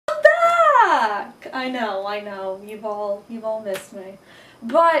I know. You've all missed me.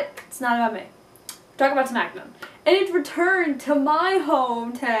 But it's not about me. Talk about SmackDown. And it's returned to my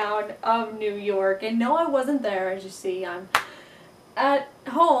hometown of New York. And no, I wasn't there, as you see. I'm at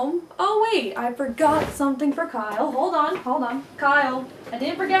home. Oh wait, I forgot something for Kyle. Hold on. Kyle, I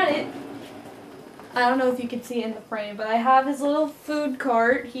didn't forget it. I don't know if you can see it in the frame, but I have his little food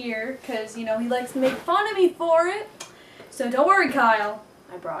cart here because, you know, he likes to make fun of me for it. So don't worry, Kyle.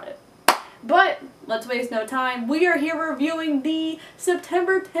 I brought it. But let's waste no time. We are here reviewing the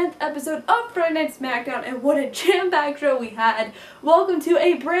September 10th episode of Friday Night SmackDown, and what a jam-packed show we had. Welcome to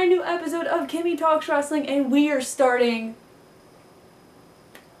a brand new episode of Kimmy Talks Wrestling, and we are starting...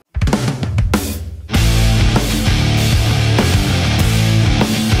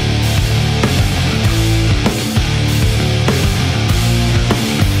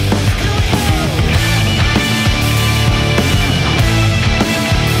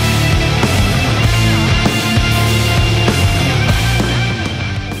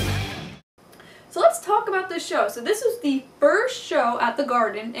 show. So this was the first show at the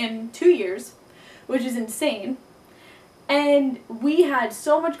Garden in 2 years, which is insane. And we had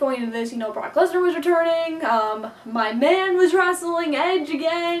so much going into this. You know, Brock Lesnar was returning, my man was wrestling Edge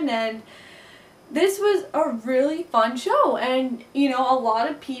again, and this was a really fun show. And, you know, a lot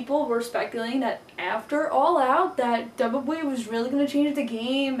of people were speculating that after All Out that WWE was really going to change the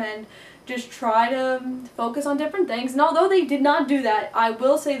game and just try to focus on different things. And although they did not do that, I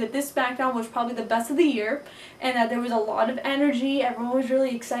will say that this SmackDown was probably the best of the year, and that there was a lot of energy. Everyone was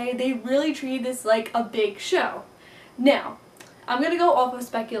really excited. They really treated this like a big show. Now, I'm going to go off of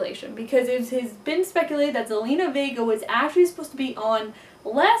speculation, because it has been speculated that Zelina Vega was actually supposed to be on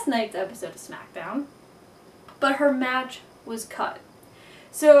last night's episode of SmackDown, but her match was cut.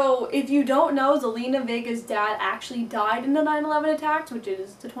 So, if you don't know, Zelina Vega's dad actually died in the 9/11 attacks, which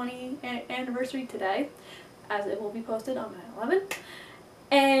is the 20th anniversary today, as it will be posted on 9/11.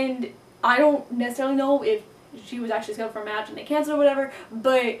 And I don't necessarily know if she was actually scheduled for a match and they canceled or whatever,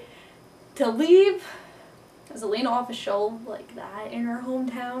 but to leave Zelina off a show like that in her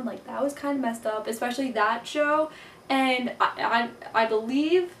hometown, like, that was kind of messed up, especially that show. And I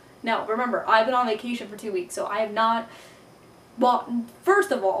believe, now remember, I've been on vacation for 2 weeks, so I have not... Well, first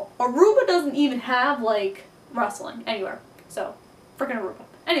of all, Aruba doesn't even have, like, wrestling anywhere. So, freaking Aruba.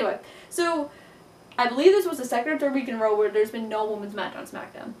 Anyway, so, I believe this was the second or third week in a row where there's been no women's match on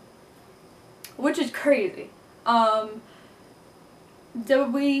SmackDown. Which is crazy.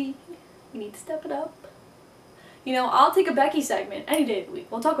 WWE, you need to step it up. You know, I'll take a Becky segment any day of the week.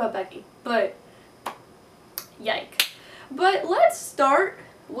 We'll talk about Becky. But, yike. But let's start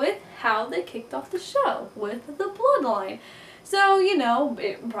with how they kicked off the show, with the Bloodline. So, you know,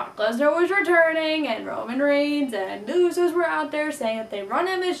 Brock Lesnar was returning, and Roman Reigns and the Usos were out there saying that they run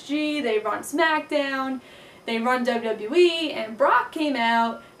MSG, they run SmackDown, they run WWE, and Brock came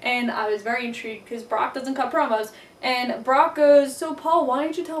out, and I was very intrigued because Brock doesn't cut promos, and Brock goes, "So Paul, why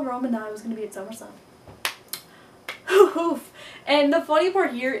didn't you tell Roman that I was going to be at SummerSlam?" And the funny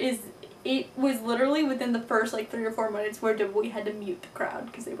part here is it was literally within the first, like, 3 or 4 minutes where WWE had to mute the crowd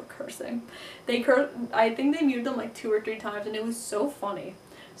because they were cursing. I think they muted them like 2 or 3 times, and it was so funny.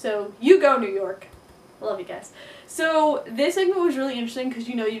 So, you go, New York. I love you guys. So, this segment was really interesting because,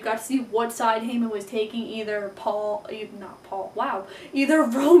 you know, you got to see what side Heyman was taking, either either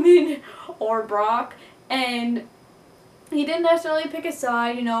Roman or Brock, and he didn't necessarily pick a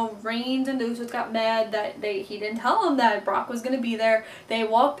side. You know, Reigns and the Usos got mad that he didn't tell them that Brock was going to be there. They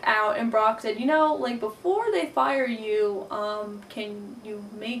walked out, and Brock said, you know, like, before they fire you, can you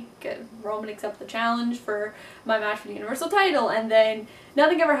make Roman accept the challenge for my match for the Universal title? And then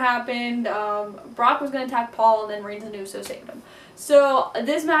nothing ever happened. Brock was going to attack Paul, and then Reigns and the Usos saved him. So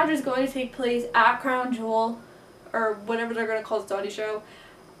this match is going to take place at Crown Jewel, or whatever they're going to call the Saudi show.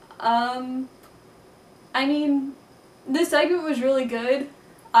 I mean, this segment was really good.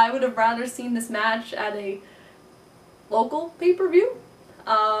 I would have rather seen this match at a local pay-per-view.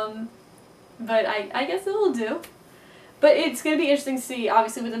 But I guess it'll do. But it's going to be interesting to see,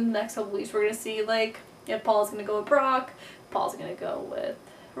 obviously, within the next couple weeks. We're going to see, like, if Paul's going to go with Brock, Paul's going to go with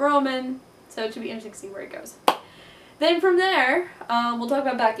Roman. So it should be interesting to see where it goes. Then from there, we'll talk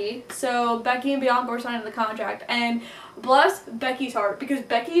about Becky. So Becky and Bianca were signing the contract, and bless Becky's heart, because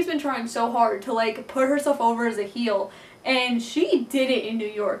Becky's been trying so hard to, like, put herself over as a heel, and she did it in New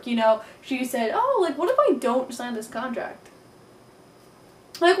York. You know, she said, oh, like, what if I don't sign this contract?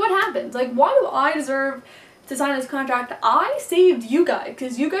 Like, what happens? Like, why do I deserve to sign this contract? I saved you guys,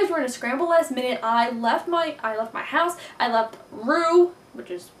 because you guys were in a scramble last minute. I left my house, I left Rue, which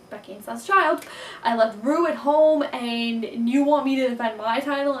is Becky and Seth's child. I left Rue at home, and you want me to defend my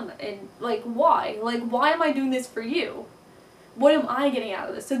title, and like, why? Like, why am I doing this for you? What am I getting out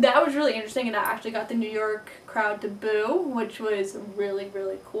of this? So that was really interesting, and I actually got the New York crowd to boo, which was really,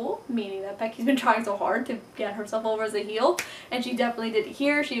 really cool, meaning that Becky's been trying so hard to get herself over as a heel, and she definitely did it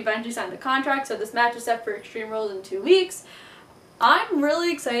here. She eventually signed the contract, so this match is set for Extreme Rules in 2 weeks. I'm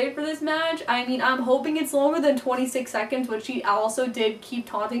really excited for this match. I mean, I'm hoping it's longer than 26 seconds, which she also did keep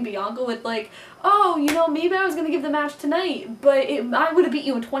taunting Bianca with, like, oh, you know, maybe I was going to give the match tonight, but I would have beat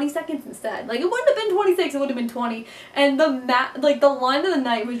you in 20 seconds instead. Like, it wouldn't have been 26, it would have been 20. And the line of the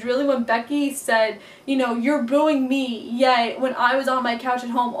night was really when Becky said, you know, you're booing me, yet when I was on my couch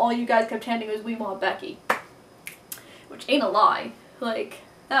at home, all you guys kept chanting was, we want Becky. Which ain't a lie. Like,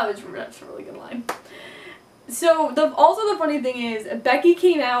 that's a really good line. So, also the funny thing is, Becky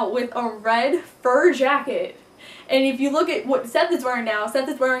came out with a red fur jacket. And if you look at what Seth is wearing now, Seth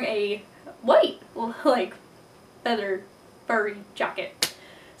is wearing a white, like, feather furry jacket.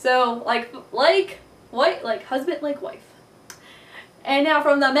 So, like white, like husband, like wife. And now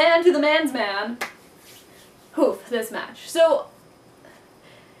from the man to the man's man, oof, this match. So,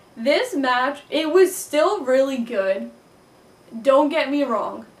 this match, it was still really good. Don't get me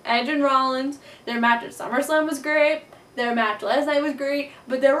wrong. Edge and Rollins, their match at SummerSlam was great, their match last night was great,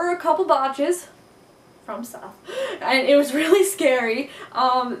 but there were a couple botches from Seth, and it was really scary.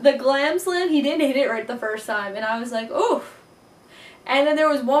 The Glam Slam, he didn't hit it right the first time, and I was like, oof. And then there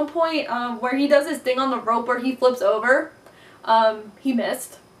was one point where he does this thing on the rope where he flips over. He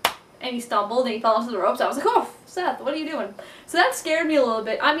missed, and he stumbled, and he fell into the ropes. I was like, oh, Seth, what are you doing? So that scared me a little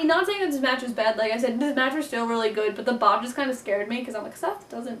bit. I mean, not saying that this match was bad. Like I said, this match was still really good, but the botches kind of scared me because I'm like, Seth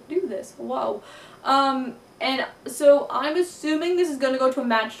doesn't do this. Whoa. And so I'm assuming this is going to go to a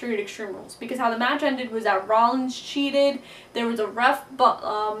match 3 at Extreme Rules, because how the match ended was that Rollins cheated. There was a ref, but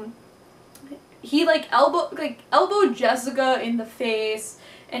he elbowed Jessica in the face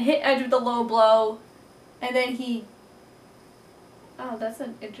and hit Edge with a low blow, and then he... Oh, that's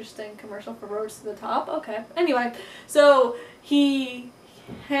an interesting commercial for Roads to the Top. Okay. Anyway, so he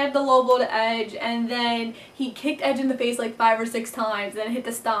had the low blow to Edge, and then he kicked Edge in the face like 5 or 6 times, then hit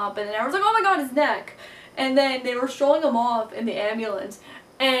the stomp, and then everyone's like, oh my god, his neck. And then they were strolling him off in the ambulance,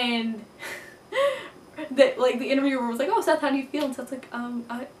 and the interviewer was like, oh, Seth, how do you feel? And Seth's like,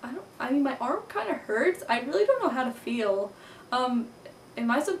 I mean, my arm kind of hurts. I really don't know how to feel. Am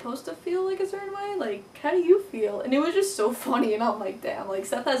I supposed to feel like a certain way? Like, how do you feel? And it was just so funny, and I'm like, damn, like,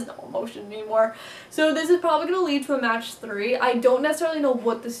 Seth has no emotion anymore. So this is probably going to lead to a match 3. I don't necessarily know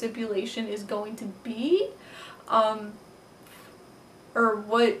what the stipulation is going to be. Or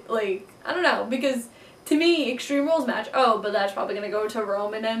what, like, I don't know, because to me, Extreme Rules match, oh, but that's probably going to go to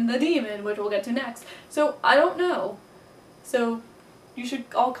Roman and the Demon, which we'll get to next. So, I don't know. So, you should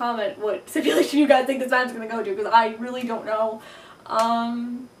all comment what stipulation you guys think this match is going to go to, because I really don't know.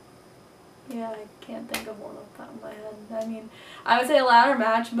 Yeah, I can't think of one off the top of my head. I mean, I would say a ladder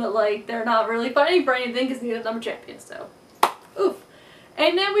match, but, like, they're not really fighting for anything because neither of them are champions, so, oof.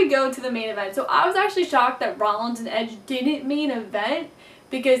 And then we go to the main event. So I was actually shocked that Rollins and Edge didn't main event,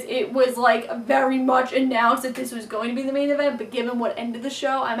 because it was, like, very much announced that this was going to be the main event, but given what ended the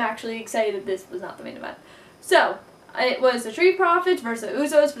show, I'm actually excited that this was not the main event. So, it was the Street Profits versus the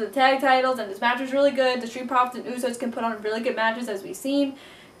Usos for the tag titles, and this match was really good. The Street Profits and Usos can put on really good matches, as we've seen.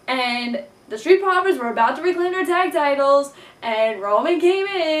 And the Street Profits were about to reclaim their tag titles, and Roman came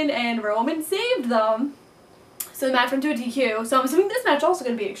in, and Roman saved them. So the match went to a DQ. So I'm assuming this match also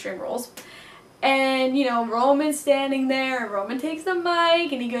going to be Extreme Rules. And, you know, Roman's standing there, and Roman takes the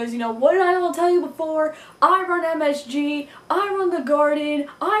mic, and he goes, you know, what did I all tell you before? I run MSG, I run the Garden,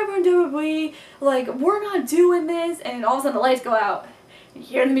 I run WWE, like, we're not doing this. And all of a sudden the lights go out, and you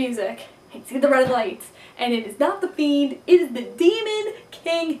hear the music, and you see the red lights, and it is not the Fiend, it is the Demon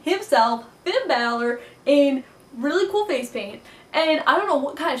King himself, Finn Balor, in really cool face paint. And I don't know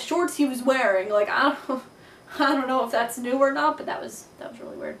what kind of shorts he was wearing, like, I don't know if that's new or not, but that was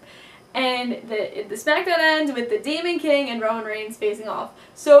really weird. And the SmackDown ends with the Demon King and Roman Reigns facing off.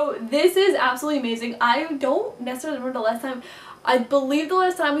 So this is absolutely amazing. I don't necessarily remember the last time. I believe the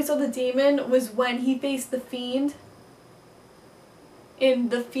last time we saw the Demon was when he faced the Fiend in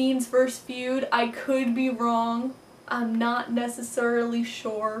the Fiend's first feud. I could be wrong. I'm not necessarily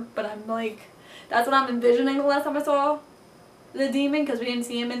sure, but I'm like, that's what I'm envisioning the last time I saw the Demon, because we didn't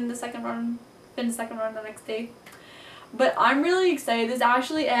see him in the second run the NXT. But I'm really excited. This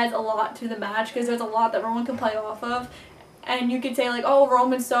actually adds a lot to the match, because there's a lot that Roman can play off of. And you could say, like, oh,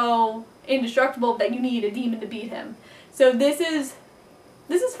 Roman's so indestructible that you need a demon to beat him. So this is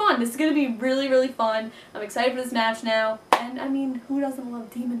this is fun. This is going to be really, really fun. I'm excited for this match now. And, I mean, who doesn't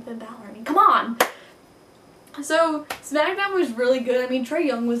love Demon Finn Balor? I mean, come on! So, SmackDown was really good. I mean, Trae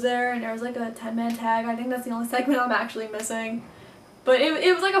Young was there, and there was like a 10-man tag. I think that's the only segment I'm actually missing. But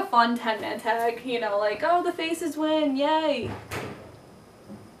it was like a fun 10-man tag. You know, like, oh, the faces win. Yay!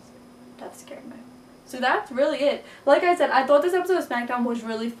 That scared me. So that's really it. Like I said, I thought this episode of SmackDown was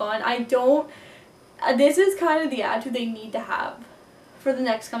really fun. This is kind of the attitude they need to have for the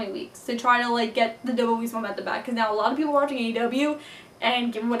next coming weeks to try to like get the WWE's momentum back. Because now a lot of people are watching AEW,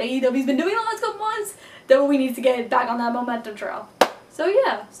 and given what AEW's been doing the last couple months, WWE needs to get back on that momentum trail. So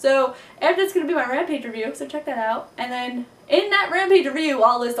yeah, so after this is going to be my Rampage review, so check that out. And then in that Rampage review,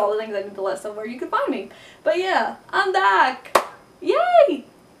 I'll list all the things I need to list of where you can find me. But yeah, I'm back! Yay!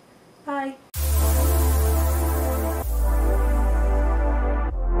 Bye.